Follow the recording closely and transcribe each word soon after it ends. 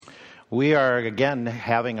We are, again,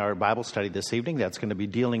 having our Bible study this evening that's going to be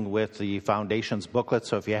dealing with the Foundations booklet.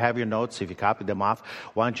 So if you have your notes, if you copied them off,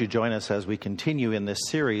 why don't you join us as we continue in this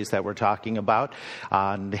series that we're talking about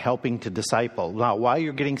on helping to disciple. Now, while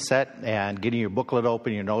you're getting set and getting your booklet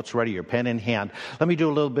open, your notes ready, your pen in hand, let me do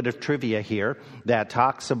a little bit of trivia here that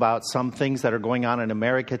talks about some things that are going on in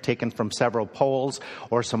America taken from several polls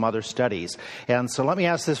or some other studies. And so let me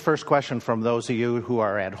ask this first question from those of you who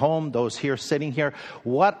are at home, those here sitting here.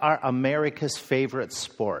 What are America's favorite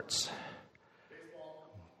sports?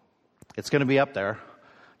 Baseball. It's going to be up there.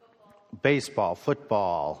 Baseball,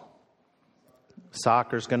 football,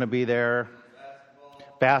 soccer's going to be there.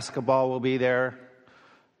 Basketball will be there.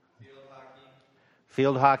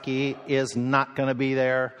 Field hockey is not going to be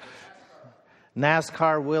there.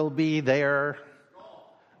 NASCAR will be there.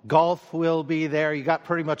 Golf will be there. You got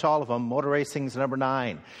pretty much all of them. Motor racing's number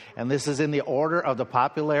 9. And this is in the order of the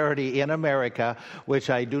popularity in America, which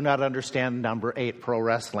I do not understand, number 8, pro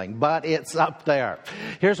wrestling. But it's up there.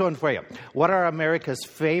 Here's one for you. What are America's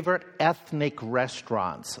favorite ethnic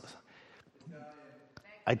restaurants?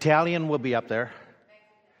 Italian will be up there.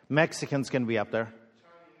 Mexican's going to be up there.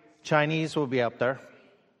 Chinese will be up there.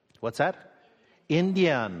 What's that?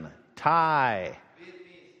 Indian. Thai.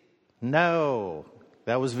 No.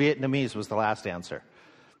 That was Vietnamese was the last answer.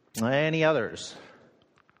 Any others?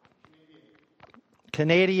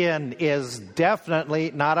 Canadian is definitely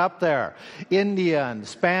not up there. Indian,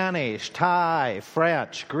 Spanish, Thai,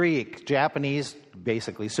 French, Greek, Japanese,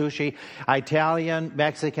 basically sushi, Italian,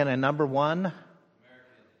 Mexican, and number 1,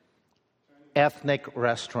 ethnic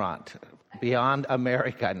restaurant, beyond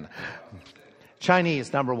American.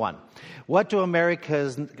 Chinese, number 1. What do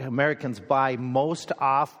Americans buy most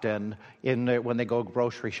often when they go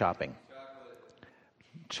grocery shopping?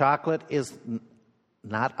 Chocolate is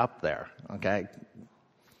not up there, okay?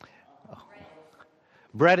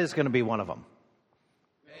 Bread is going to be one of them.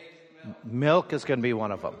 Milk is going to be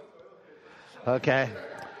one of them. Okay?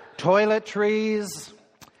 Toiletries,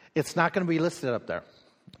 it's not going to be listed up there.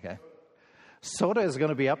 Okay? Soda is going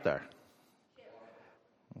to be up there.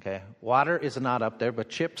 Okay, water is not up there, but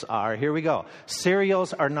chips are. Here we go.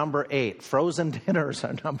 Cereals are number 8. Frozen dinners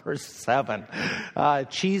are number 7.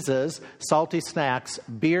 Cheeses, salty snacks,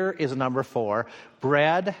 beer is number 4.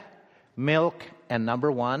 Bread, milk, and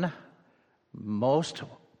number 1,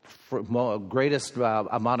 greatest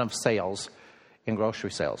amount of sales in grocery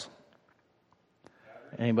sales.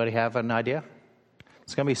 Anybody have an idea?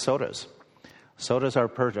 It's going to be sodas. Sodas are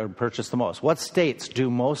purchased the most. What states do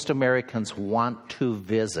most Americans want to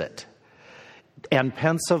visit? And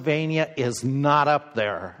Pennsylvania is not up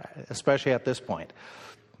there, especially at this point.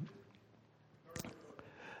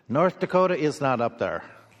 North Dakota is not up there.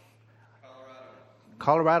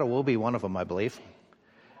 Colorado will be one of them, I believe.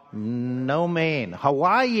 No, Maine.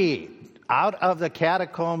 Hawaii. Out of the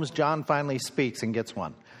catacombs, John finally speaks and gets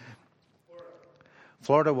one.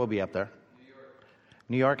 Florida will be up there.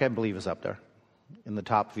 New York, I believe, is up there. In the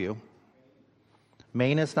top view.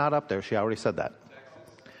 Maine is not up there. She already said that.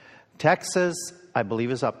 Texas, I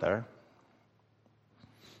believe, is up there.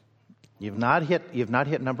 You've not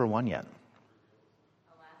hit number 1 yet.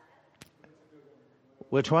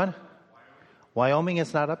 Which one? Wyoming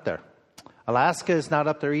is not up there. Alaska is not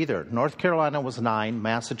up there either. North Carolina was 9,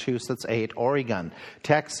 Massachusetts 8, Oregon,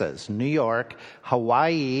 Texas, New York,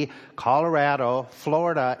 Hawaii, Colorado,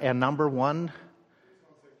 Florida, and number 1,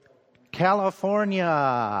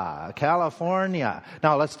 California.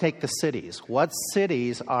 Now let's take the cities. What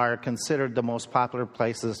cities are considered the most popular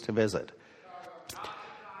places to visit?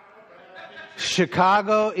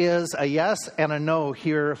 Chicago is a yes and a no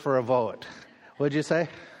here for a vote. What'd you say?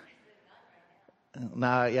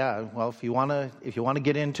 Yeah. Well, if you want to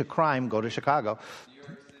get into crime, go to Chicago.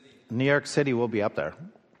 New York City will be up there.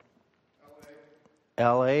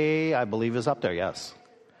 L.A., I believe, is up there. Yes.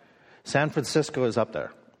 San Francisco is up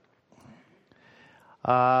there.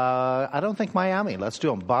 I don't think Miami. Let's do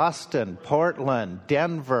them. Boston, Portland,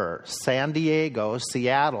 Denver, San Diego,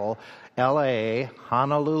 Seattle, L.A.,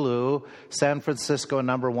 Honolulu, San Francisco.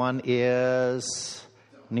 Number 1 is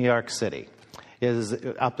New York City. Is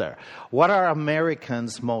up there. What are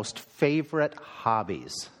Americans' most favorite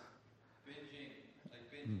hobbies?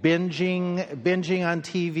 Binging on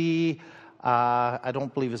TV. I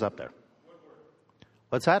don't believe is up there.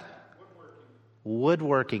 What's that?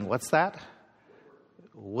 Woodworking. What's that?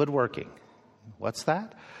 Woodworking. What's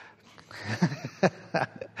that?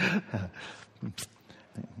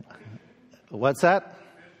 What's that?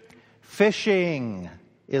 Fishing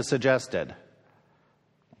is suggested.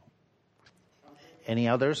 Any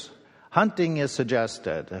others? Hunting is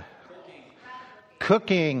suggested.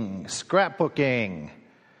 Cooking, scrapbooking.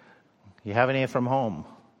 You have any from home?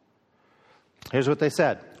 Here's what they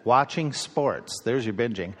said. Watching sports. There's your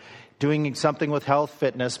binging. Doing something with health,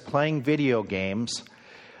 fitness, playing video games,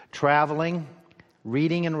 traveling,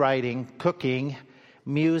 reading and writing, cooking,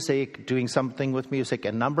 music, doing something with music.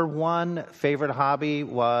 And number one favorite hobby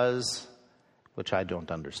was, which I don't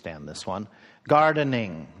understand this one,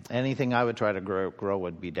 gardening. Anything I would try to grow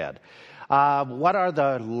would be dead. What are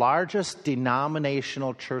the largest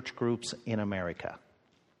denominational church groups in America?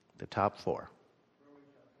 The top four.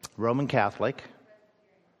 Roman Catholic.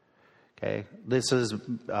 Okay, this is,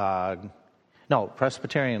 no,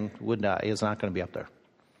 Presbyterian is not going to be up there.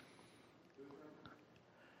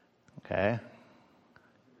 Okay.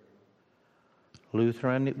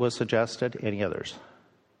 Lutheran was suggested. Any others?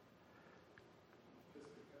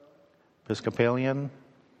 Episcopalian.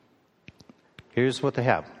 Here's what they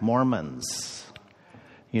have. Mormons.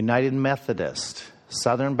 United Methodist.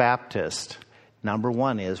 Southern Baptist. Number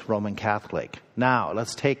one is Roman Catholic. Now,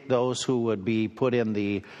 let's take those who would be put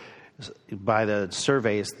in by the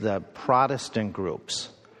surveys, the Protestant groups.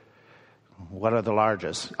 What are the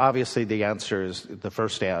largest? Obviously, the answer is the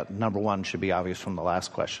first, number one should be obvious from the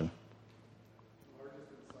last question.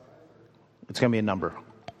 It's going to be a number.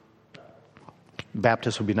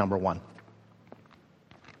 Baptist would be number one.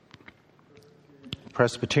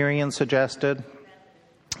 Presbyterian suggested.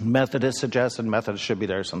 Methodist suggested. Methodist should be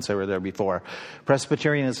there since they were there before.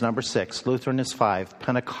 Presbyterian is number 6. Lutheran is 5.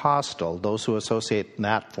 Pentecostal, those who associate in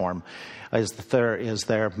that form, is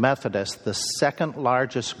their Methodist, the second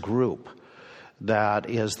largest group. That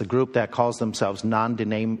is the group that calls themselves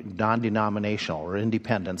non-denominational or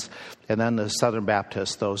independents. And then the Southern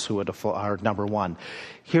Baptists, those who are number one.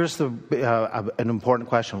 Here's an important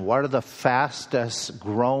question. What are the fastest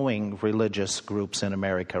growing religious groups in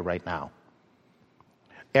America right now?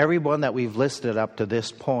 Everyone that we've listed up to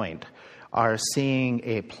this point are seeing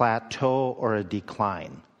a plateau or a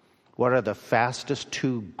decline. What are the fastest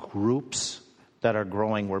two groups that are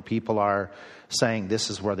growing where people are saying this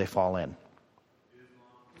is where they fall in?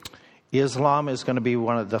 Islam is going to be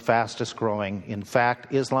one of the fastest growing. In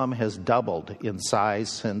fact, Islam has doubled in size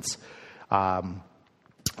since the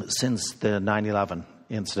 9/11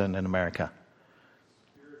 incident in America.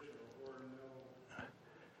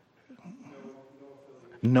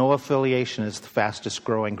 No affiliation is the fastest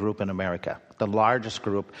growing group in America, the largest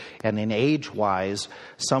group. And in age-wise,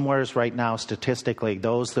 somewheres right now, statistically,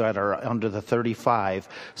 those that are under the 35,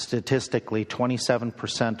 statistically,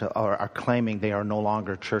 27% are claiming they are no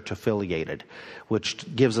longer church-affiliated,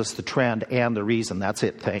 which gives us the trend and the reason. That's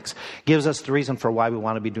it, thanks. Gives us the reason for why we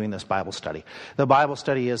want to be doing this Bible study. The Bible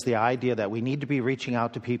study is the idea that we need to be reaching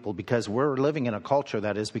out to people because we're living in a culture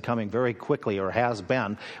that is becoming very quickly, or has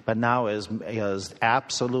been, but now is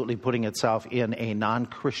absolutely putting itself in a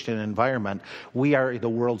non-Christian environment. We are the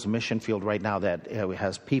world's mission field right now that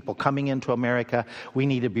has people coming into America. We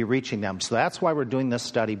need to be reaching them. So that's why we're doing this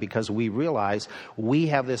study, because we realize we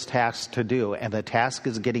have this task to do, and the task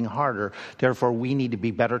is getting harder. Therefore, we need to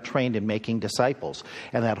be better trained in making disciples.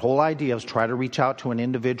 And that whole idea is try to reach out to an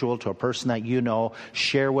individual, to a person that you know,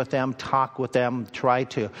 share with them, talk with them, try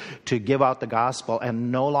to give out the gospel,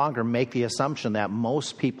 and no longer make the assumption that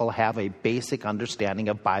most people have a basic understanding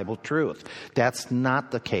of Bible truth. That's not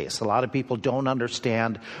the case. A lot of people don't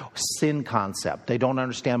understand sin concept. They don't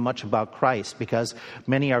understand much about Christ because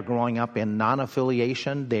many are growing up in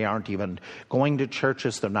non-affiliation. They aren't even going to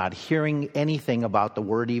churches. They're not hearing anything about the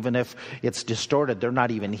word, even if it's distorted. They're not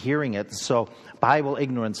even hearing it. So Bible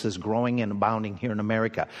ignorance is growing and abounding here in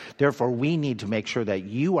America. Therefore, we need to make sure that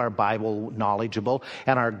you are Bible knowledgeable.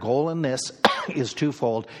 And our goal in this is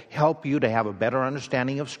twofold: help you to have a better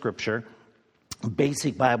understanding of Scripture,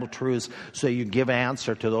 basic Bible truths, so you give an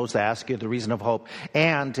answer to those that ask you the reason of hope,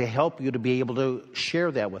 and to help you to be able to share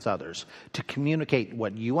that with others, to communicate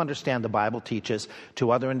what you understand the Bible teaches to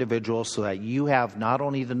other individuals, so that you have not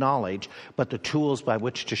only the knowledge, but the tools by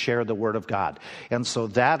which to share the Word of God. And so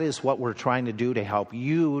that is what we're trying to do to help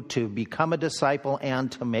you to become a disciple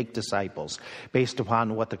and to make disciples based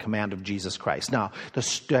upon what the command of Jesus Christ. Now, the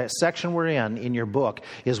section we're in your book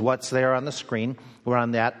is what's there on the screen. We're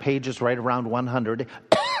on that page is right around 100.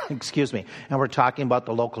 Excuse me. And we're talking about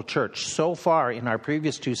the local church. So far in our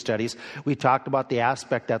previous two studies, we talked about the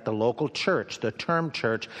aspect that the local church, the term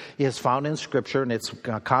church, is found in Scripture, and it's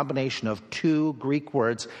a combination of two Greek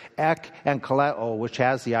words, ek and kaleo, which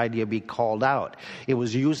has the idea of be called out. It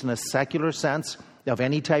was used in a secular sense of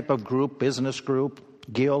any type of group, business group,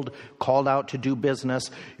 guild, called out to do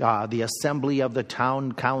business, the assembly of the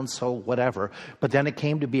town council, whatever. But then it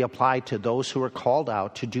came to be applied to those who were called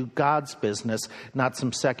out to do God's business, not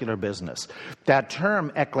some secular business. That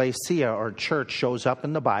term ecclesia, or church, shows up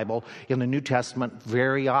in the Bible, in the New Testament,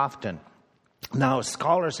 very often. Now,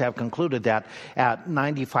 scholars have concluded that at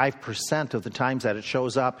 95% of the times that it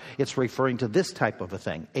shows up, it's referring to this type of a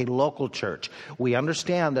thing, a local church. We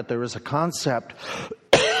understand that there is a concept,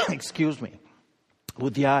 excuse me,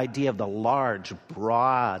 with the idea of the large,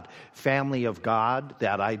 broad family of God,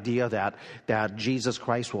 that idea that Jesus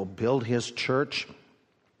Christ will build his church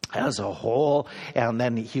as a whole, and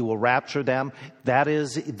then he will rapture them. That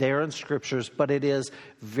is there in scriptures, but it is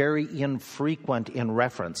very infrequent in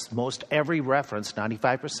reference. Most every reference,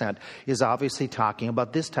 95%, is obviously talking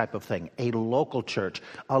about this type of thing, a local church,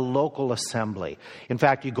 a local assembly. In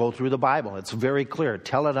fact, you go through the Bible, it's very clear.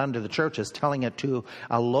 Tell it unto the churches, telling it to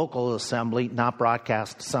a local assembly, not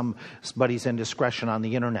broadcast somebody's indiscretion on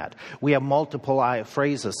the internet. We have multiple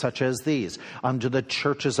phrases such as these: unto the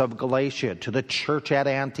churches of Galatia, to the church at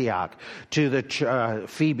Antioch, to the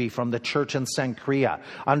Phoebe from the church in Cenchrea,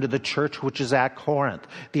 unto the church which is at Corinth.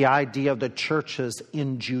 The idea of the churches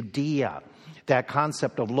in Judea, that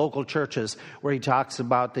concept of local churches where he talks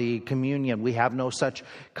about the communion. We have no such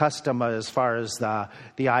custom as far as the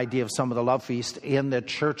idea of some of the love feast in the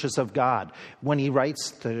churches of God. When he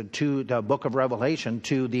writes to the book of Revelation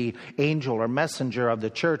to the angel or messenger of the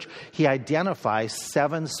church, he identifies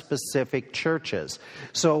 7 specific churches.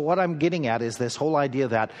 So what I'm getting at is this whole idea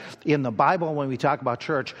that in the Bible, when we talk about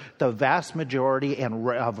church, the vast majority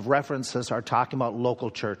of references are talking about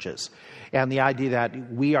local churches. And the idea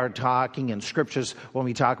that we are talking in scriptures when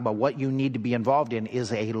we talk about what you need to be involved in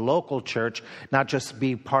is a local church, not just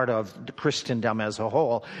be part of Christendom as a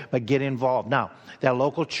whole, but get involved. Now, that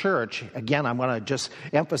local church, again, I'm going to just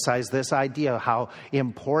emphasize this idea, how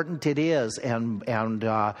important it is and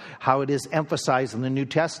how it is emphasized in the New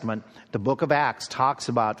Testament. The book of Acts talks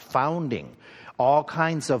about founding all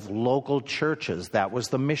kinds of local churches. That was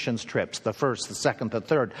the missions trips, the first, the second, the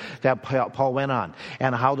third, that Paul went on,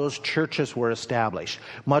 and how those churches were established.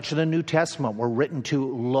 Much of the New Testament were written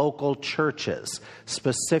to local churches,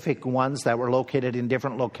 specific ones that were located in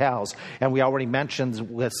different locales. And we already mentioned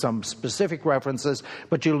with some specific references,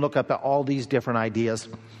 but you look up at all these different ideas,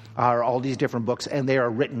 are all these different books, and they are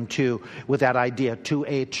written with that idea to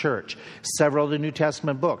a church. Several of the New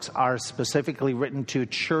Testament books are specifically written to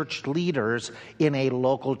church leaders in a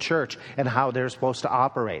local church and how they're supposed to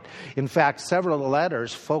operate. In fact, several of the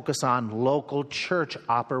letters focus on local church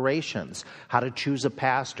operations, how to choose a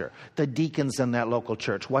pastor, the deacons in that local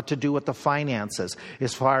church, what to do with the finances,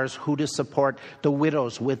 as far as who to support the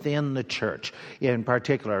widows within the church in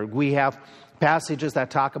particular. We have passages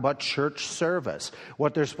that talk about church service,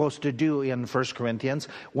 what they're supposed to do in 1 Corinthians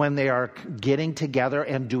when they are getting together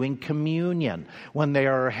and doing communion, when they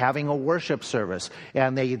are having a worship service,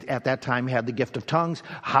 and they at that time had the gift of tongues,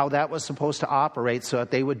 how that was supposed to operate so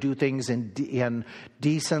that they would do things in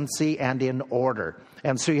decency and in order.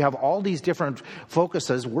 And so you have all these different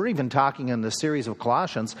focuses. We're even talking in the series of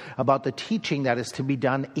Colossians about the teaching that is to be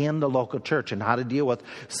done in the local church and how to deal with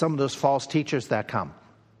some of those false teachers that come.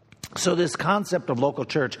 So this concept of local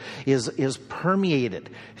church is permeated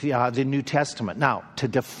the New Testament. Now, to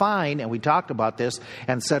define, and we talked about this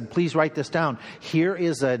and said, please write this down. Here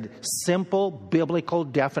is a simple biblical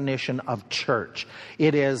definition of church.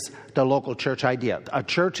 It is the local church idea. A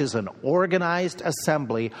church is an organized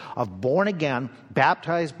assembly of born-again,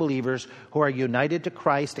 baptized believers who are united to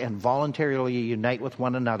Christ and voluntarily unite with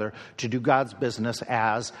one another to do God's business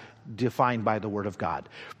as defined by the Word of God.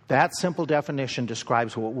 That simple definition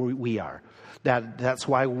describes what we are. That's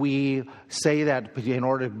why we say that in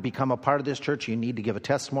order to become a part of this church, you need to give a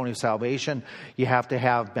testimony of salvation. You have to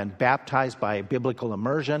have been baptized by biblical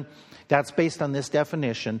immersion. That's based on this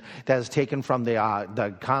definition that is taken from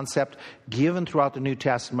the concept given throughout the New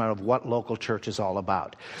Testament of what local church is all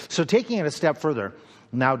about. So taking it a step further,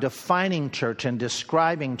 now defining church and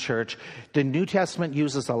describing church, the New Testament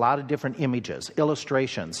uses a lot of different images,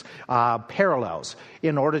 illustrations, parallels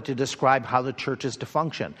in order to describe how the church is to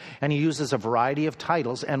function. And he uses a variety of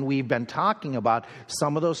titles, and we've been talking about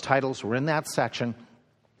some of those titles. We're in that section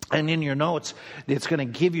And in your notes, it's going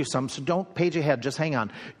to give you some, so don't page ahead, just hang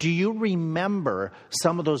on. Do you remember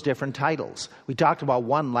some of those different titles? We talked about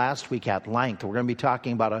one last week at length. We're going to be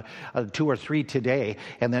talking about a 2 or 3 today,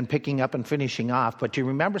 and then picking up and finishing off. But do you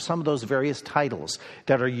remember some of those various titles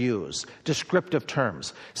that are used? Descriptive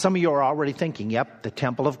terms. Some of you are already thinking, yep, the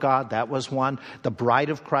temple of God, that was one. The bride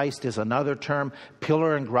of Christ is another term.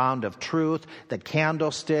 Pillar and ground of truth. The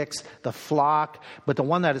candlesticks. The flock. But the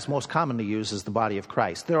one that is most commonly used is the body of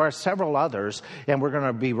Christ. There are several others, and we're going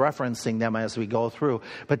to be referencing them as we go through.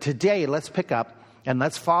 But today, let's pick up and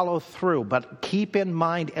let's follow through. But keep in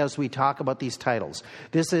mind as we talk about these titles,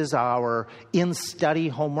 this is our in-study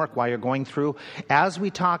homework while you're going through. As we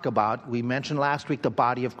talk about, we mentioned last week, the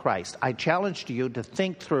body of Christ. I challenged you to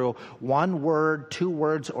think through one word, 2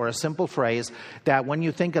 words, or a simple phrase that when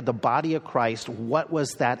you think of the body of Christ, what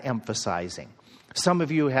was that emphasizing? Some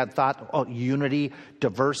of you had thought, unity,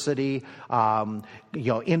 diversity,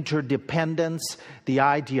 interdependence, the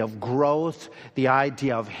idea of growth, the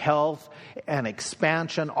idea of health and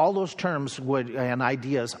expansion. All those terms and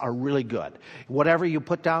ideas are really good. Whatever you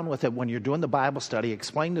put down with it when you're doing the Bible study,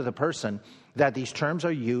 explain to the person that these terms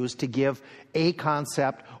are used to give a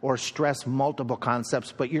concept or stress multiple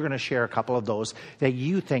concepts, but you're going to share a couple of those that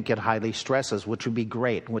you think it highly stresses, which would be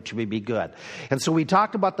great, which would be good. And so we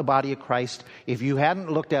talked about the body of Christ. If you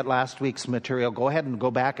hadn't looked at last week's material, go ahead and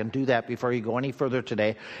go back and do that before you go any further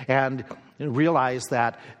today, and realize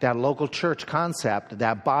that that local church concept,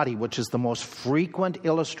 that body, which is the most frequent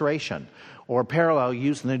illustration or parallel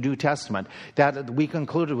used in the New Testament, that we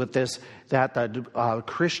concluded with this, that the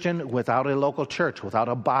Christian without a local church, without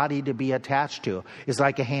a body to be attached to, is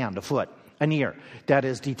like a hand, a foot, an ear that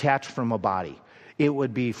is detached from a body. It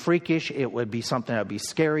would be freakish. It would be something that would be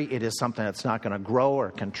scary. It is something that's not going to grow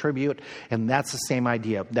or contribute. And that's the same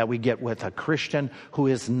idea that we get with a Christian who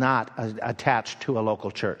is not attached to a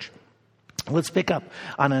local church. Let's pick up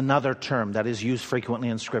on another term that is used frequently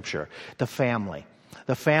in Scripture, the family.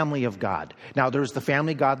 The family of God. Now, there's the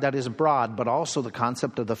family God that is broad, but also the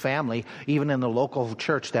concept of the family, even in the local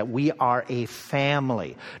church, that we are a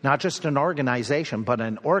family. Not just an organization, but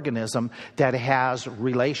an organism that has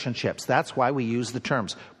relationships. That's why we use the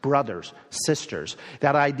terms brothers, sisters.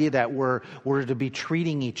 That idea that we're to be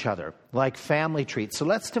treating each other like family treats. So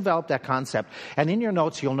let's develop that concept. And in your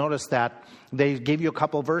notes, you'll notice that they gave you a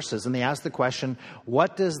couple of verses, and they asked the question,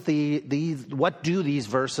 what do these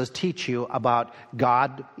verses teach you about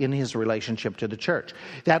God in his relationship to the church?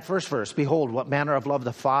 That first verse, behold, what manner of love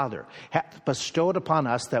the Father hath bestowed upon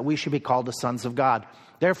us, that we should be called the sons of God.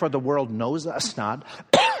 Therefore the world knows us not,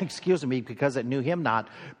 because it knew him not.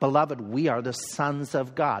 Beloved, we are the sons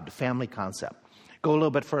of God. Family concept. Go a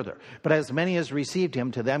little bit further. But as many as received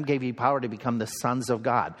him, to them gave he power to become the sons of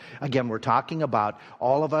God. Again, we're talking about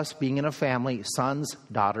all of us being in a family, sons,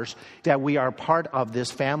 daughters, that we are part of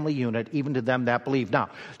this family unit, even to them that believe. Now,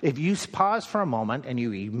 if you pause for a moment, and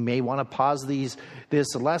you may want to pause this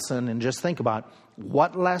lesson and just think about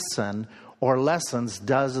what lesson or lessons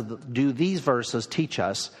do these verses teach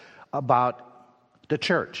us about the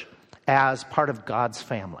church as part of God's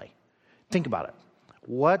family. Think about it.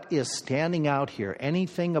 What is standing out here?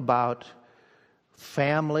 Anything about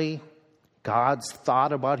family, God's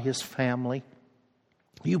thought about his family?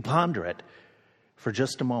 You ponder it for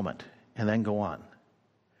just a moment and then go on.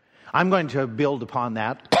 I'm going to build upon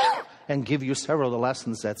that and give you several of the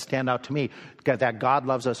lessons that stand out to me, that God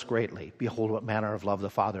loves us greatly. Behold, what manner of love the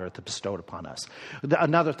Father hath bestowed upon us.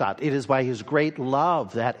 Another thought, it is by his great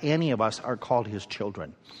love that any of us are called his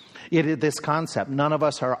children. It is this concept, none of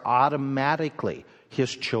us are automatically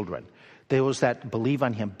his children. Those that believe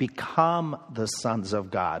on him become the sons of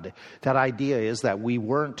God. That idea is that we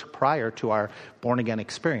weren't prior to our born-again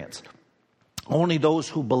experience. Only those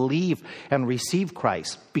who believe and receive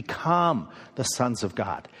Christ become the sons of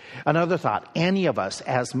God. Another thought, any of us,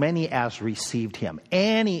 as many as received him,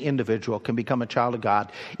 any individual can become a child of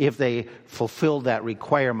God if they fulfill that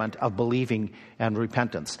requirement of believing and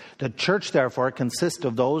repentance. The church, therefore, consists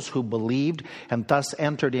of those who believed and thus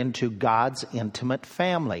entered into God's intimate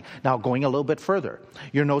family. Now, going a little bit further,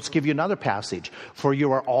 your notes give you another passage. For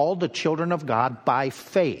you are all the children of God by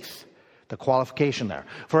faith. The qualification there.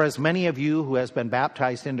 For as many of you who has been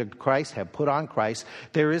baptized into Christ have put on Christ,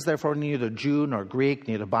 there is therefore neither Jew nor Greek,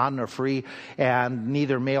 neither bond nor free, and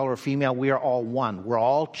neither male or female. We are all one. We're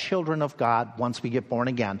all children of God once we get born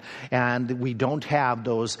again. And we don't have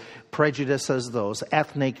those prejudices, those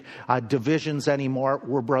ethnic divisions anymore.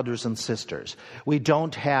 We're brothers and sisters. We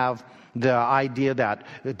don't have The idea that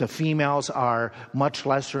the females are much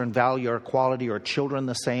lesser in value or quality, or children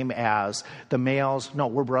the same as the males. No,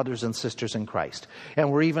 we're brothers and sisters in Christ.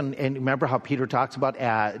 And and remember how Peter talks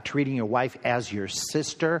about treating your wife as your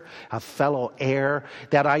sister, a fellow heir.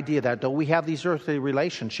 That idea that though we have these earthly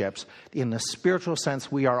relationships, in the spiritual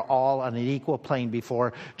sense, we are all on an equal plane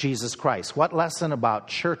before Jesus Christ. What lesson about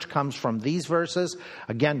church comes from these verses?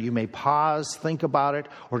 Again, you may pause, think about it,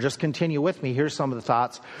 or just continue with me. Here's some of the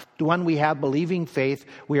thoughts. When we have believing faith,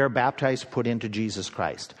 we are baptized, put into Jesus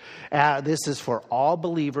Christ. This is for all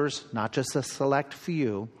believers, not just a select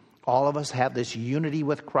few. All of us have this unity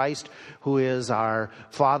with Christ, who is our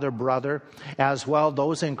Father, brother. As well,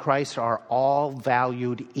 those in Christ are all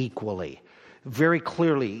valued equally. Very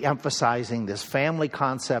clearly emphasizing this family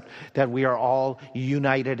concept that we are all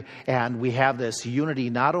united, and we have this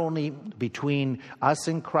unity not only between us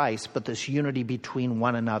and Christ, but this unity between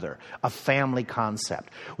one another, a family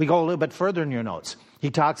concept. We go a little bit further in your notes. He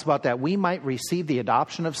talks about that we might receive the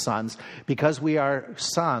adoption of sons. Because we are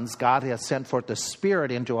sons, God has sent forth the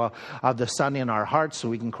Spirit of the Son in our hearts, so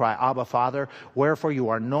we can cry, Abba, Father. Wherefore you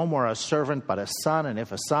are no more a servant, but a son, and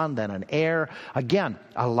if a son, then an heir. Again,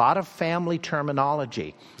 a lot of family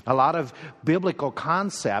terminology. A lot of biblical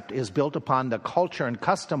concept is built upon the culture and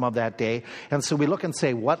custom of that day. And so we look and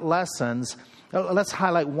say, what lessons... Let's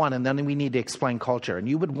highlight one, and then we need to explain culture. And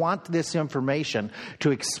you would want this information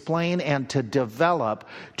to explain and to develop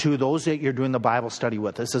to those that you're doing the Bible study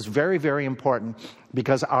with. This is very, very important,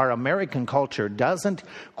 because our American culture doesn't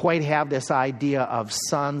quite have this idea of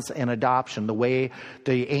sons and adoption the way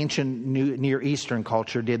the ancient Near Eastern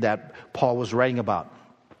culture did that Paul was writing about.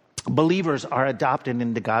 Believers are adopted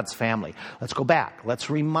into God's family. Let's go back.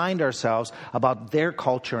 Let's remind ourselves about their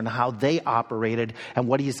culture and how they operated and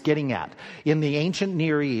what he's getting at. In the ancient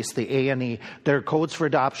Near East, the A&E, their codes for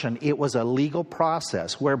adoption, it was a legal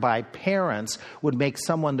process whereby parents would make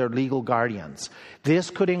someone their legal guardians.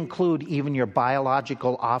 This could include even your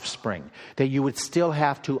biological offspring, that you would still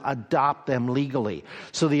have to adopt them legally.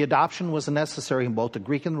 So the adoption was necessary in both the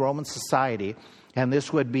Greek and Roman society. And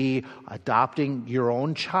this would be adopting your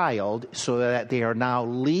own child so that they are now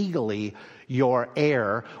legally your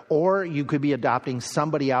heir, or you could be adopting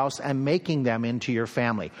somebody else and making them into your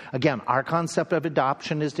family. Again, our concept of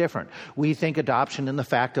adoption is different. We think adoption in the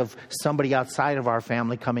fact of somebody outside of our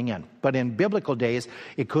family coming in. But in biblical days,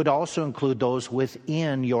 it could also include those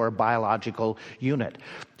within your biological unit.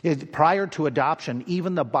 Prior to adoption,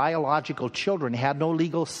 even the biological children had no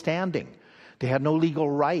legal standing. They had no legal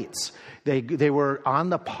rights. They were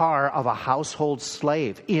on the par of a household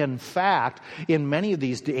slave. In fact, in many of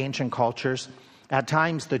these ancient cultures, at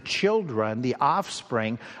times the children, the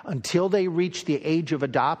offspring, until they reached the age of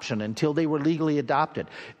adoption, until they were legally adopted,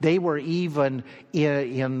 they were even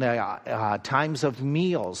in the times of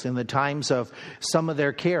meals, in the times of some of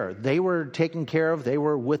their care. They were taken care of. They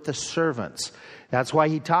were with the servants. That's why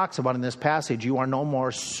he talks about in this passage, you are no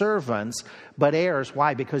more servants, but heirs.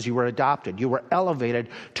 Why? Because you were adopted. You were elevated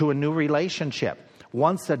to a new relationship.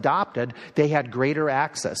 Once adopted, they had greater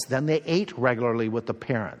access. Then they ate regularly with the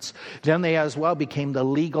parents. Then they as well became the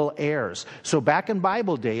legal heirs. So back in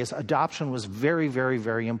Bible days, adoption was very, very,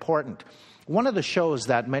 very important. One of the shows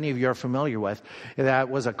that many of you are familiar with that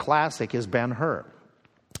was a classic is Ben-Hur.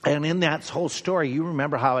 And in that whole story, you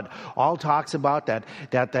remember how it all talks about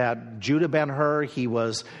that Judah Ben-Hur, he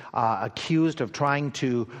was accused of trying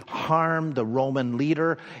to harm the Roman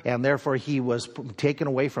leader, and therefore he was taken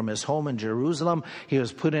away from his home in Jerusalem. He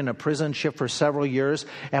was put in a prison ship for several years,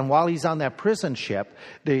 and while he's on that prison ship,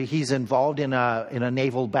 he's involved in a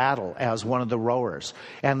naval battle as one of the rowers.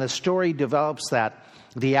 And the story develops that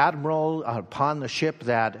the admiral upon the ship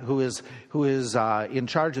who is in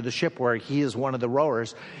charge of the ship, where he is one of the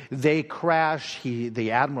rowers, they crash.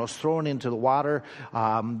 The admiral's thrown into the water.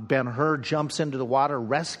 Ben-Hur jumps into the water,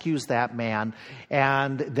 rescues that man,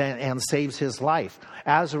 and saves his life.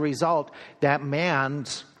 As a result, that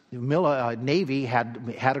man's Navy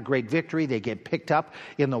had a great victory. They get picked up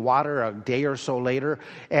in the water a day or so later,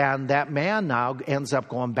 and that man now ends up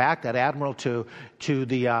going back, that admiral, to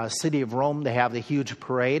the city of Rome. They have the huge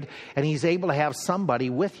parade, and he's able to have somebody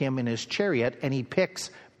with him in his chariot, and he picks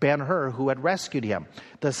Ben-Hur, who had rescued him,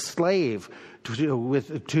 the slave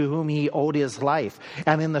to whom he owed his life.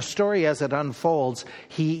 And in the story as it unfolds,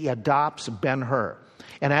 he adopts Ben-Hur.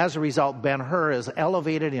 And as a result, Ben-Hur is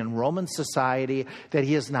elevated in Roman society, that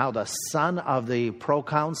he is now the son of the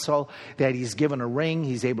proconsul, that he's given a ring.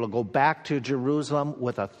 He's able to go back to Jerusalem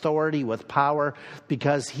with authority, with power,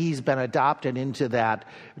 because he's been adopted into that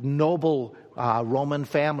noble Roman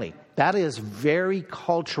family. That is very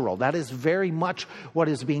cultural. That is very much what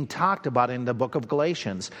is being talked about in the book of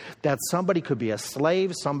Galatians, that somebody could be a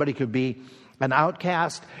slave, somebody could be an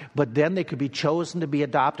outcast, but then they could be chosen to be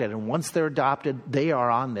adopted. And once they're adopted, they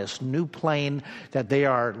are on this new plane that they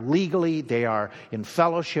are in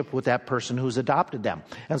fellowship with that person who's adopted them.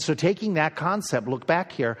 And so taking that concept, look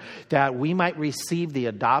back here, that we might receive the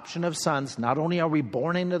adoption of sons. Not only are we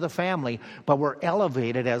born into the family, but we're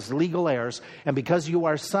elevated as legal heirs. And because you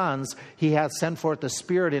are sons, he has sent forth the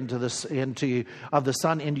Spirit of the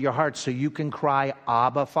Son into your heart so you can cry,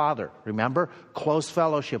 Abba, Father. Remember? Close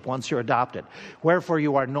fellowship once you're adopted. Wherefore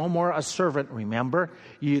you are no more a servant. Remember,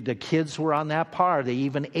 the kids were on that par. They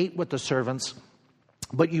even ate with the servants.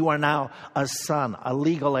 But you are now a son, a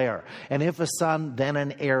legal heir. And if a son, then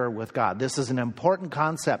an heir with God. This is an important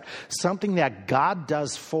concept. Something that God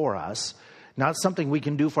does for us, not something we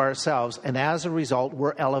can do for ourselves. And as a result,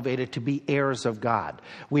 we're elevated to be heirs of God.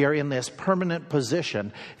 We are in this permanent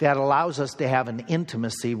position that allows us to have an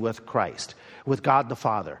intimacy with Christ, with God the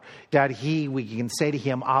Father, that we can say to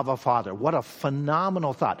him, Abba, Father. What a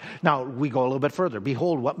phenomenal thought. Now, we go a little bit further.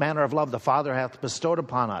 Behold, what manner of love the Father hath bestowed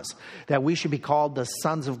upon us, that we should be called the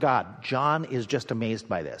sons of God. John is just amazed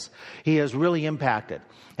by this. He is really impacted.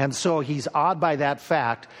 And so he's awed by that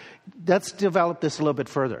fact. Let's develop this a little bit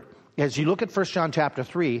further. As you look at 1 John chapter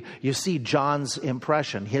 3, you see John's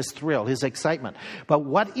impression, his thrill, his excitement. But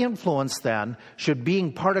what influence then should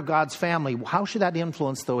being part of God's family, how should that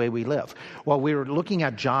influence the way we live? Well, we were looking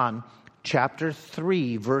at John chapter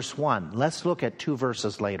 3, verse 1. Let's look at 2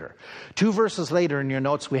 verses later. 2 verses later in your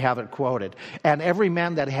notes, we have it quoted. And every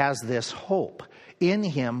man that has this hope in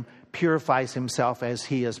him purifies himself as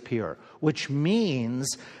he is pure. Which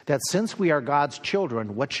means that since we are God's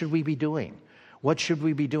children, what should we be doing? What should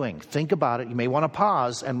we be doing? Think about it. You may want to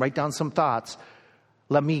pause and write down some thoughts.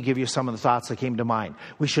 Let me give you some of the thoughts that came to mind.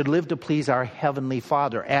 We should live to please our Heavenly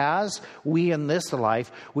Father. As we in this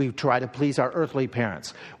life, we try to please our earthly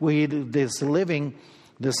parents. This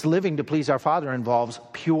living to please our Father involves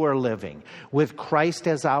pure living, with Christ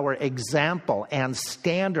as our example and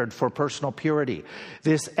standard for personal purity.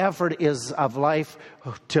 This effort of life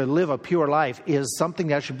to live a pure life is something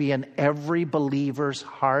that should be in every believer's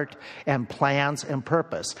heart and plans and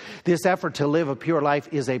purpose. This effort to live a pure life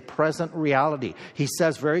is a present reality. He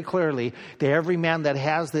says very clearly that every man that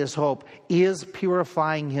has this hope is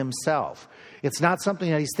purifying himself. It's not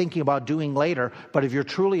something that he's thinking about doing later, but if you're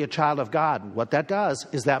truly a child of God, what that does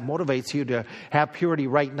is that motivates you to have purity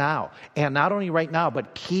right now. And not only right now,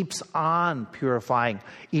 but keeps on purifying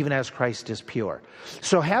even as Christ is pure.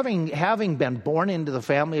 So having been born into the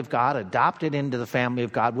family of God, adopted into the family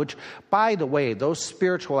of God, which, by the way, those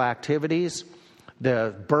spiritual activities,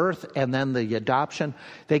 the birth and then the adoption,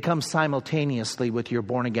 they come simultaneously with your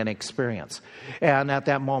born-again experience and at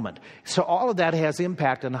that moment. So all of that has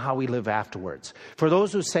impact on how we live afterwards. For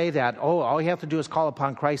those who say that, all you have to do is call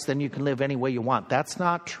upon Christ, then you can live any way you want. That's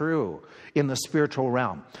not true in the spiritual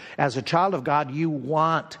realm. As a child of God, you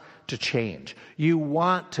want to change. You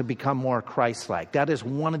want to become more Christ-like. That is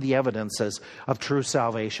one of the evidences of true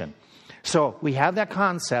salvation. So we have that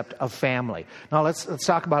concept of family. Now let's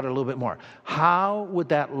talk about it a little bit more. How would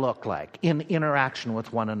that look like in interaction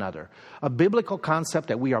with one another? A biblical concept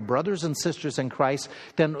that we are brothers and sisters in Christ,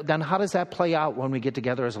 then how does that play out when we get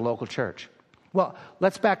together as a local church? Well,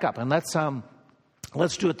 let's back up and let's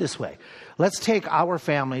do it this way. Let's take our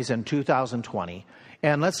families in 2020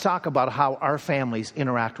 and let's talk about how our families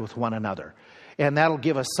interact with one another. And that'll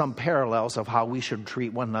give us some parallels of how we should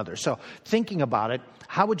treat one another. So thinking about it,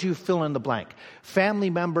 how would you fill in the blank? Family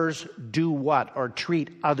members do what or treat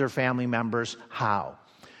other family members how?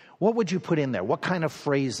 What would you put in there? What kind of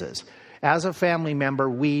phrases? As a family member,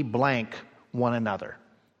 we blank one another.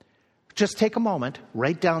 Just take a moment,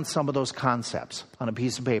 write down some of those concepts on a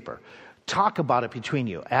piece of paper. Talk about it between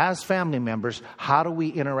you. As family members, how do we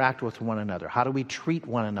interact with one another? How do we treat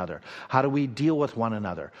one another? How do we deal with one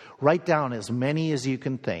another? Write down as many as you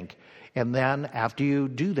can think. And then after you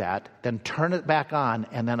do that, then turn it back on,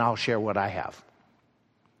 and then I'll share what I have.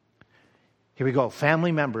 Here we go.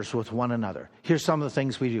 Family members with one another. Here's some of the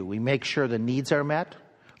things we do. We make sure the needs are met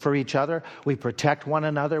for each other. We protect one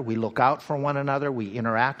another. We look out for one another. We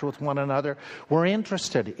interact with one another. We're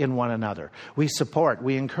interested in one another. We support.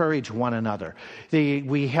 We encourage one another.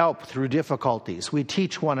 We help through difficulties. We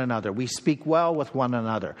teach one another. We speak well with one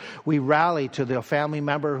another. We rally to the family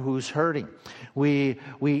member who's hurting. We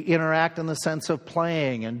interact in the sense of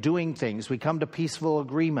playing and doing things. We come to peaceful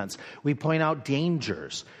agreements. We point out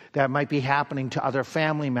dangers that might be happening to other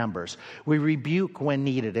family members. We rebuke when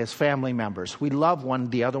needed as family members. We love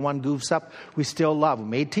other one goofs up, we still love. We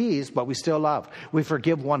may tease, but we still love. We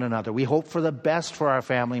forgive one another. We hope for the best for our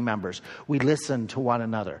family members. We listen to one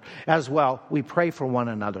another. As well, we pray for one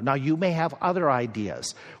another. Now, you may have other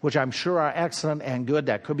ideas, which I'm sure are excellent and good,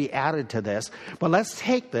 that could be added to this. But let's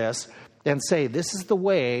take this and say, this is the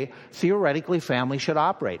way, theoretically, family should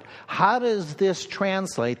operate. How does this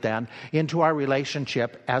translate, then, into our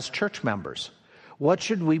relationship as church members? What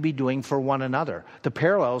should we be doing for one another? The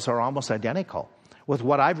parallels are almost identical with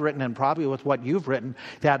what I've written and probably with what you've written,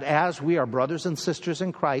 that as we are brothers and sisters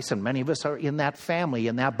in Christ, and many of us are in that family,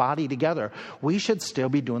 in that body together, we should still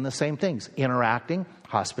be doing the same things, interacting,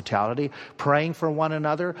 hospitality, praying for one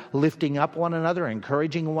another, lifting up one another,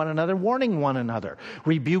 encouraging one another, warning one another,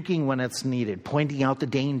 rebuking when it's needed, pointing out the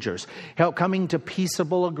dangers, coming to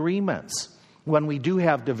peaceable agreements when we do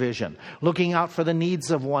have division, looking out for the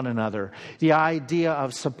needs of one another, the idea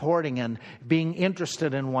of supporting and being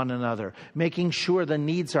interested in one another, making sure the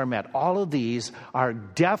needs are met. All of these are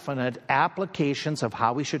definite applications of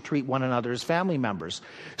how we should treat one another as family members.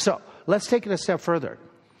 So let's take it a step further.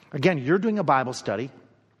 Again, you're doing a Bible study.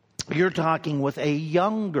 You're talking with a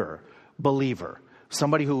younger believer,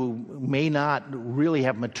 somebody who may not really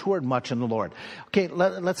have matured much in the Lord. Okay,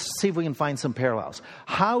 let's see if we can find some parallels.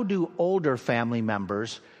 How do older family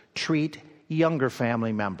members treat younger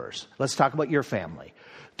family members? Let's talk about your family.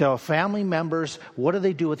 The family members, what do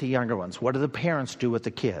they do with the younger ones? What do the parents do with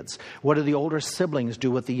the kids? What do the older siblings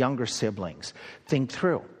do with the younger siblings? Think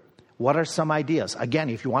through. What are some ideas? Again,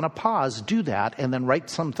 if you want to pause, do that, and then write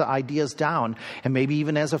some ideas down, and maybe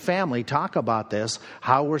even as a family, talk about this,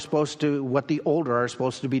 how we're supposed to, what the older are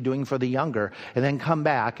supposed to be doing for the younger, and then come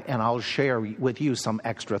back, and I'll share with you some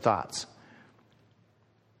extra thoughts.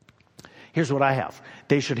 Here's what I have.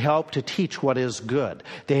 They should help to teach what is good.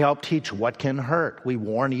 They help teach what can hurt. We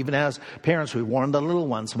warn, even as parents, we warn the little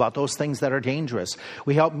ones about those things that are dangerous.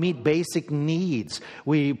 We help meet basic needs.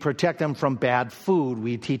 We protect them from bad food.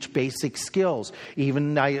 We teach basic skills.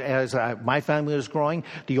 Even as my family was growing,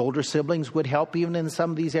 the older siblings would help even in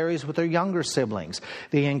some of these areas with their younger siblings.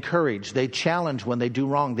 They encourage, they challenge when they do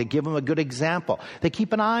wrong. They give them a good example. They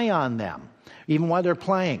keep an eye on them. Even while they're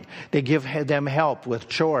playing, they give them help with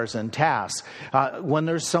chores and tasks. When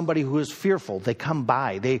there's somebody who is fearful, they come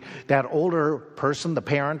by. That older person, the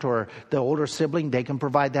parent or the older sibling, they can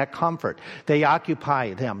provide that comfort. They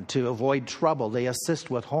occupy them to avoid trouble. They assist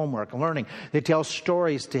with homework, learning. They tell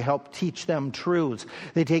stories to help teach them truths.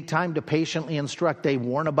 They take time to patiently instruct. They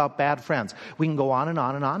warn about bad friends. We can go on and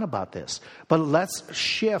on and on about this. But let's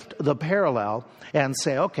shift the parallel and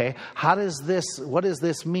say, okay, what does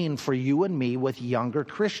this mean for you and me with younger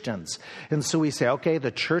Christians? And so we say, okay,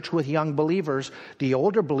 the church with young believers, the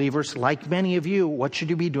older believers, like many of you, what should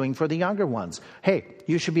you be doing for the younger ones? Hey,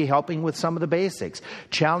 you should be helping with some of the basics.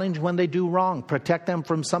 Challenge when they do wrong. Protect them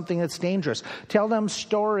from something that's dangerous. Tell them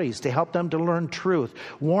stories to help them to learn truth.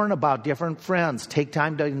 Warn about different friends. Take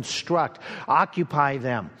time to instruct. Occupy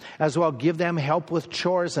them. As well, give them help with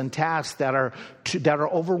chores and tasks that are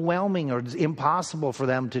overwhelming or impossible for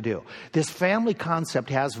them to do. This family concept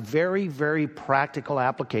has very, very practical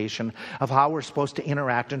application of how we're supposed to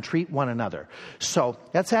interact and treat one another. So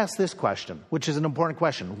let's ask this question, which is an important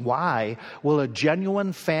question. Why will a genuine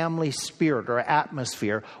family spirit or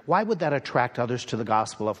atmosphere, why would that attract others to the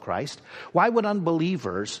gospel of Christ? Why would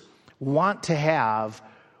unbelievers want to have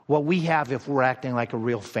what we have if we're acting like a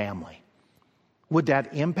real family? Would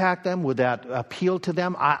that impact them? Would that appeal to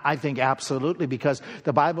them? I think absolutely, because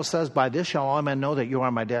the Bible says, by this shall all men know that you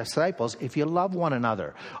are my disciples, if you love one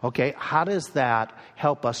another. Okay, how does that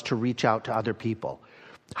help us to reach out to other people?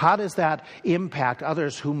 How does that impact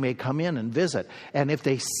others who may come in and visit? And if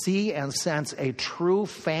they see and sense a true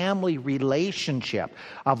family relationship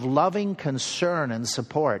of loving concern and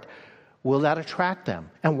support, will that attract them?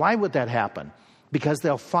 And why would that happen? Because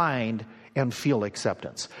they'll find and feel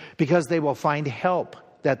acceptance, because they will find help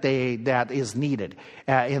that is needed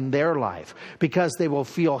in their life, because they will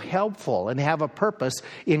feel helpful and have a purpose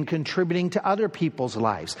in contributing to other people's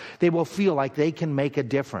lives. They will feel like they can make a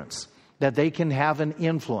difference, that they can have an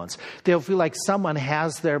influence. They'll feel like someone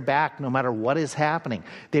has their back no matter what is happening.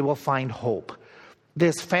 They will find hope.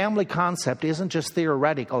 This family concept isn't just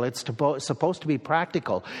theoretical, it's supposed to be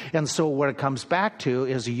practical. And so what it comes back to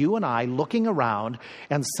is you and I looking around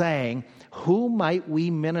and saying, who might we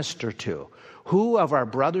minister to? Who of our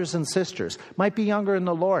brothers and sisters might be younger in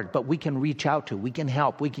the Lord, but we can reach out to, we can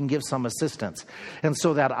help, we can give some assistance. And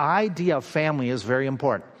so that idea of family is very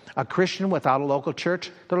important. A Christian without a local church,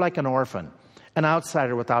 they're like an orphan. An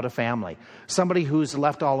outsider without a family. Somebody who's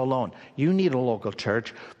left all alone. You need a local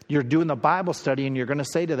church. You're doing the Bible study and you're going to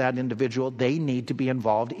say to that individual, they need to be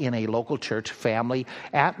involved in a local church family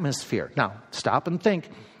atmosphere. Now, stop and think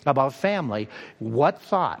about family. What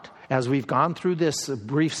thought, as we've gone through this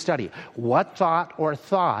brief study, what thought or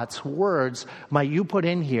thoughts, words might you put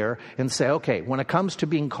in here and say, okay, when it comes to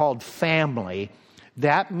being called family,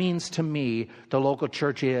 that means to me the local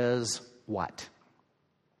church is what?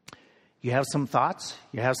 You have some thoughts?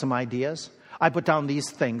 You have some ideas? I put down these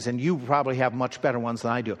things, and you probably have much better ones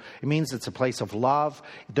than I do. It means it's a place of love.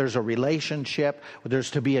 There's a relationship.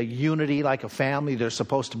 There's to be a unity like a family. There's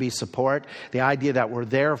supposed to be support. The idea that we're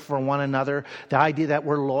there for one another. The idea that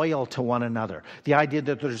we're loyal to one another. The idea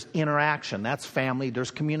that there's interaction. That's family.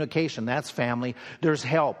 There's communication. That's family. There's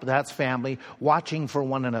help. That's family. Watching for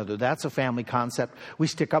one another. That's a family concept. We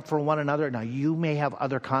stick up for one another. Now, you may have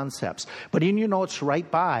other concepts, but in your notes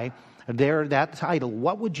right by there, that title,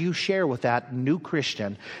 what would you share with that new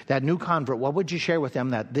Christian, that new convert? What would you share with them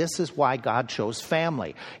that this is why God chose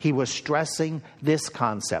family? He was stressing this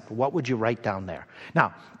concept. What would you write down there?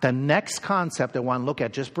 Now, the next concept I want to look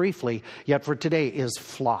at just briefly, yet for today, is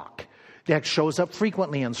flock. That shows up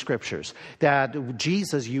frequently in scriptures, that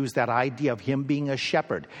Jesus used that idea of him being a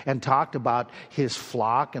shepherd and talked about his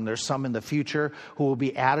flock, and there's some in the future who will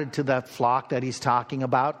be added to that flock that he's talking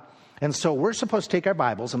about. And so we're supposed to take our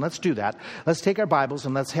Bibles, and let's do that. Let's take our Bibles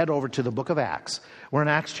and let's head over to the book of Acts. We're in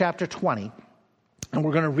Acts chapter 20, and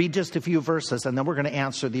we're going to read just a few verses, and then we're going to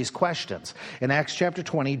answer these questions. In Acts chapter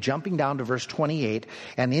 20, jumping down to verse 28,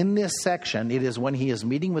 and in this section, it is when he is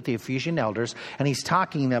meeting with the Ephesian elders, and he's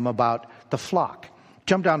talking to them about the flock.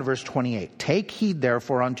 Jump down to verse 28. Take heed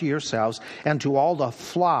therefore unto yourselves and to all the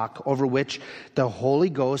flock over which the Holy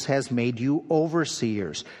Ghost has made you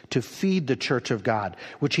overseers, to feed the church of God,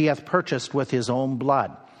 which he hath purchased with his own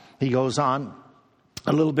blood. He goes on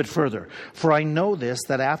a little bit further. For I know this,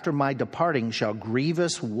 that after my departing shall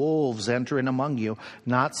grievous wolves enter in among you,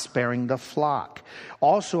 not sparing the flock.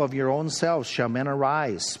 Also of your own selves shall men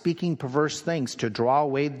arise, speaking perverse things, to draw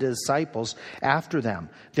away the disciples after them.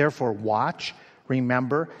 Therefore watch.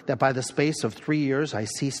 Remember that by the space of 3 years I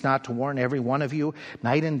cease not to warn every one of you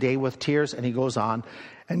night and day with tears. And he goes on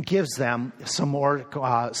and gives them some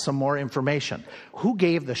more information. Who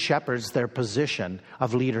gave the shepherds their position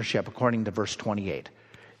of leadership according to verse 28?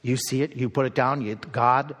 You see it, you put it down,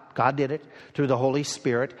 God did it through the Holy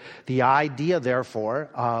Spirit. The idea, therefore,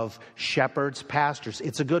 of shepherds, pastors,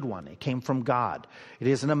 it's a good one. It came from God. It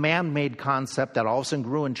isn't a man-made concept that all of a sudden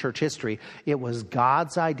grew in church history. It was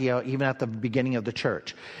God's idea even at the beginning of the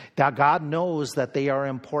church. That God knows that they are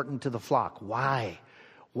important to the flock. Why?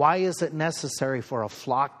 Why is it necessary for a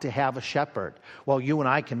flock to have a shepherd? Well, you and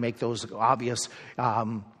I can make those obvious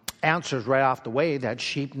answers right off the way, that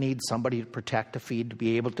sheep need somebody to protect, to feed, to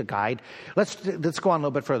be able to guide. Let's go on a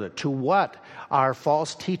little bit further. To what are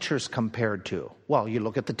false teachers compared to? Well, you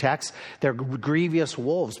look at the text, they're grievous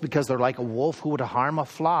wolves because they're like a wolf who would harm a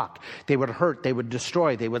flock. They would hurt, they would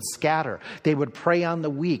destroy, they would scatter, they would prey on the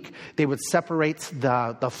weak, they would separate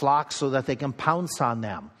the flock so that they can pounce on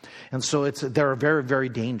them. And so they're very, very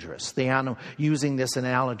dangerous. They are using this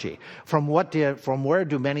analogy. From where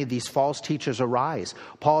do many of these false teachers arise?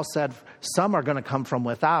 Paul said some are going to come from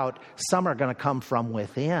without, some are going to come from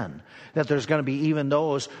within. That there's going to be even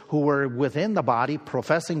those who were within the body,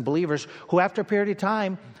 professing believers, who after a period of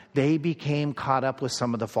time, they became caught up with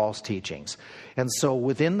some of the false teachings. And so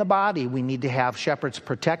within the body, we need to have shepherds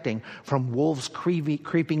protecting from wolves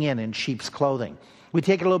creeping in sheep's clothing. We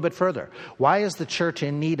take it a little bit further. Why is the church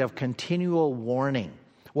in need of continual warning?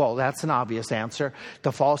 Well, that's an obvious answer.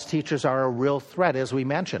 The false teachers are a real threat, as we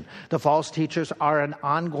mentioned. The false teachers are an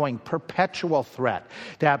ongoing, perpetual threat.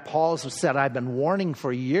 That Paul said, I've been warning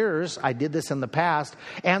for years. I did this in the past,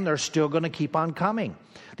 and they're still going to keep on coming.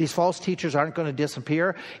 These false teachers aren't going to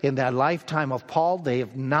disappear. In that lifetime of Paul, they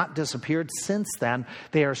have not disappeared since then.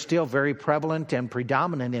 They are still very prevalent and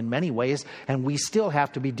predominant in many ways, and we still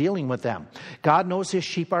have to be dealing with them. God knows his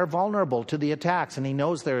sheep are vulnerable to the attacks, and he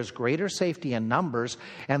knows there is greater safety in numbers,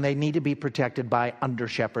 and they need to be protected by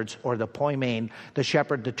under-shepherds, or the poimen, the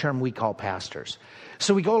shepherd, the term we call pastors.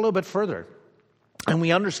 So we go a little bit further. And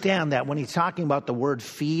we understand that when he's talking about the word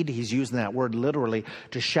feed, he's using that word literally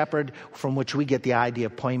to shepherd, from which we get the idea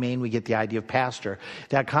of poimen, we get the idea of pastor.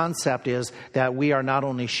 That concept is that we are not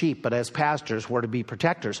only sheep, but as pastors, we're to be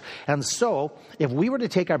protectors. And so, if we were to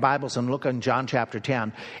take our Bibles and look in John chapter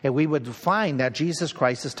 10, and we would find that Jesus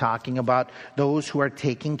Christ is talking about those who are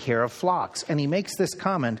taking care of flocks. And he makes this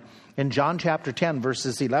comment In John chapter 10,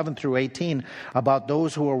 verses 11 through 18, about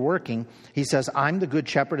those who are working, he says, I'm the good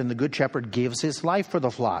shepherd, and the good shepherd gives his life for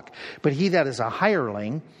the flock. But he that is a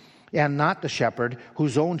hireling, and not the shepherd,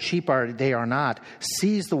 whose own sheep they are not,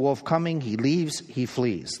 sees the wolf coming, he leaves, he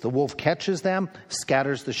flees. The wolf catches them,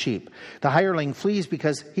 scatters the sheep. The hireling flees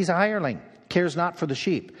because he's a hireling, cares not for the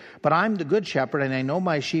sheep. But I'm the good shepherd, and I know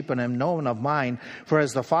my sheep, and am known of mine. For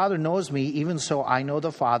as the Father knows me, even so I know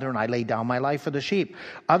the Father, and I lay down my life for the sheep.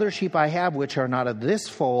 Other sheep I have, which are not of this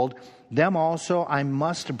fold, them also I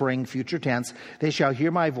must bring, future tense. They shall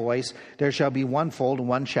hear my voice. There shall be one fold and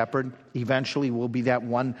one shepherd. Eventually will be that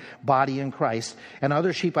one body in Christ. And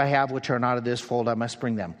other sheep I have which are not of this fold, I must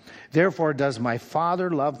bring them. Therefore does my Father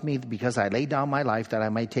love me, because I lay down my life that I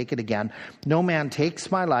might take it again. No man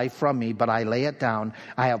takes my life from me, but I lay it down.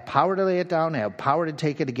 I have power to lay it down. I have power to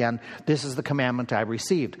take it again. This is the commandment I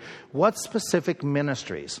received. What specific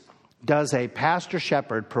ministries does a pastor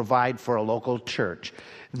shepherd provide for a local church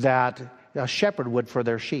that a shepherd would for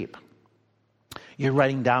their sheep? You're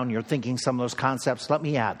writing down, you're thinking some of those concepts. Let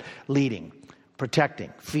me add: leading,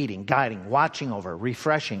 protecting, feeding, guiding, watching over,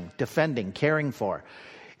 refreshing, defending, caring for.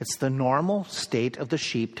 It's the normal state of the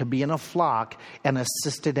sheep to be in a flock and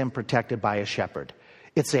assisted and protected by a shepherd.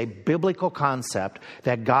 It's a biblical concept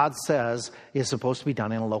that God says is supposed to be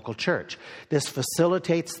done in a local church. This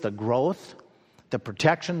facilitates the growth, the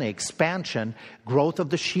protection, the expansion, growth of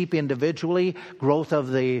the sheep individually, growth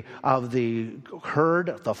of the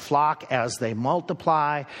herd, the flock as they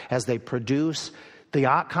multiply, as they produce.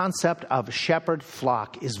 The concept of shepherd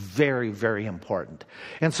flock is very, very important.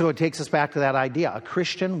 And so it takes us back to that idea. A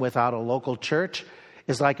Christian without a local church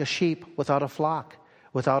is like a sheep without a flock,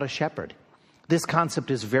 without a shepherd. This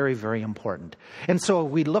concept is very, very important. And so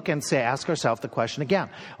we look and ask ourselves the question again,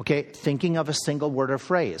 okay, thinking of a single word or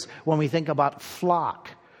phrase. When we think about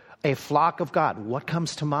flock, a flock of God, what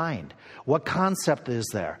comes to mind? What concept is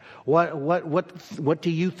there? What do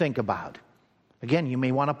you think about? Again, you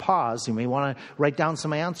may want to pause. You may want to write down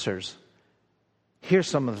some answers. Here's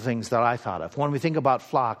some of the things that I thought of. When we think about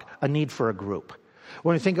flock, a need for a group.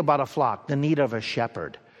 When we think about a flock, the need of a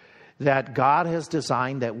shepherd. That God has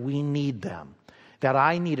designed that we need them. That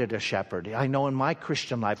I needed a shepherd. I know in my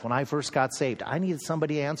Christian life, when I first got saved, I needed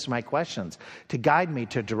somebody to answer my questions, to guide me,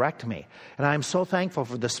 to direct me. And I'm so thankful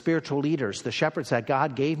for the spiritual leaders, the shepherds that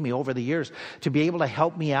God gave me over the years, to be able to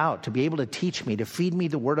help me out, to be able to teach me, to feed me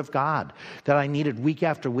the Word of God that I needed week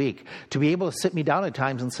after week, to be able to sit me down at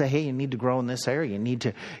times and say, hey, you need to grow in this area. You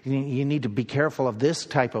need to be careful of this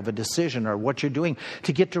type of a decision or what you're doing,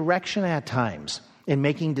 to get direction at times in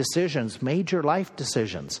making decisions, major life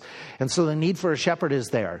decisions. And so the need for a shepherd is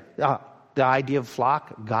there. The idea of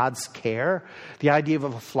flock, God's care. The idea of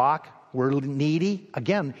a flock, we're needy.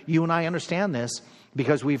 Again, you and I understand this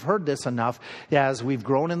because we've heard this enough as we've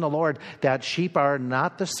grown in the Lord, that sheep are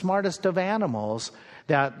not the smartest of animals,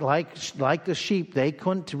 that like the sheep, they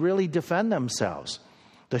couldn't really defend themselves.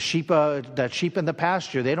 The sheep in the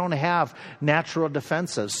pasture, they don't have natural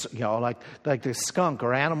defenses, like the skunk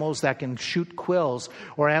or animals that can shoot quills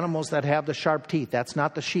or animals that have the sharp teeth. That's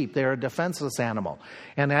not the sheep. They're a defenseless animal.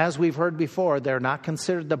 And as we've heard before, they're not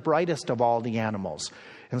considered the brightest of all the animals.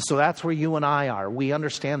 And so that's where you and I are. We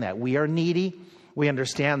understand that. We are needy. We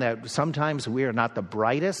understand that sometimes we are not the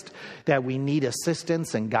brightest, that we need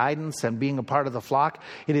assistance and guidance, and being a part of the flock,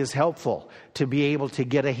 it is helpful to be able to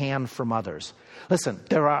get a hand from others. Listen,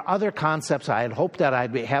 there are other concepts. I had hoped that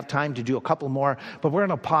I'd have time to do a couple more, but we're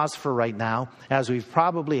going to pause for right now as we've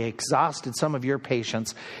probably exhausted some of your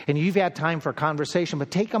patience, and you've had time for conversation,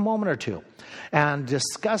 but take a moment or two and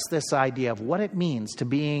discuss this idea of what it means to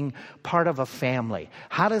being part of a family.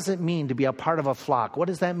 How does it mean to be a part of a flock? What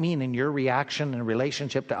does that mean in your reaction and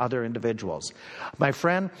relationship to other individuals? My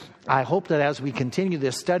friend, I hope that as we continue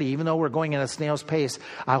this study, even though we're going at a snail's pace,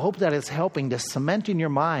 I hope that it's helping to cement in your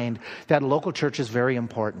mind that local church is very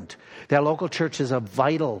important. That local church is a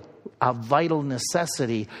vital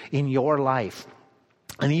necessity in your life.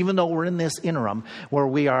 And even though we're in this interim where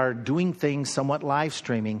we are doing things somewhat live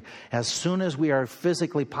streaming, as soon as we are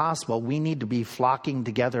physically possible, we need to be flocking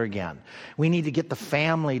together again. We need to get the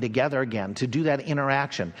family together again to do that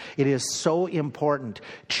interaction. It is so important.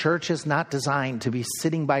 Church is not designed to be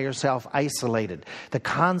sitting by yourself isolated. The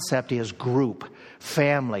concept is group,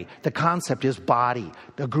 family. The concept is body,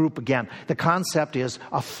 the group again. The concept is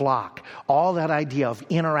a flock. All that idea of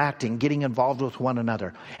interacting, getting involved with one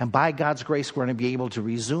another. And by God's grace, we're going to be able to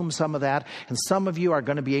resume some of that. And some of you are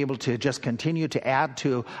going to be able to just continue to add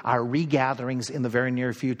to our regatherings in the very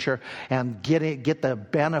near future and get the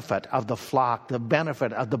benefit of the flock, the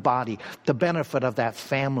benefit of the body, the benefit of that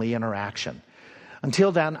family interaction.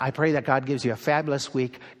 Until then, I pray that God gives you a fabulous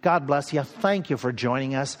week. God bless you. Thank you for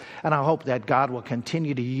joining us. And I hope that God will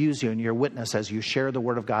continue to use you in your witness as you share the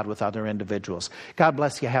Word of God with other individuals. God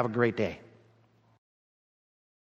bless you. Have a great day.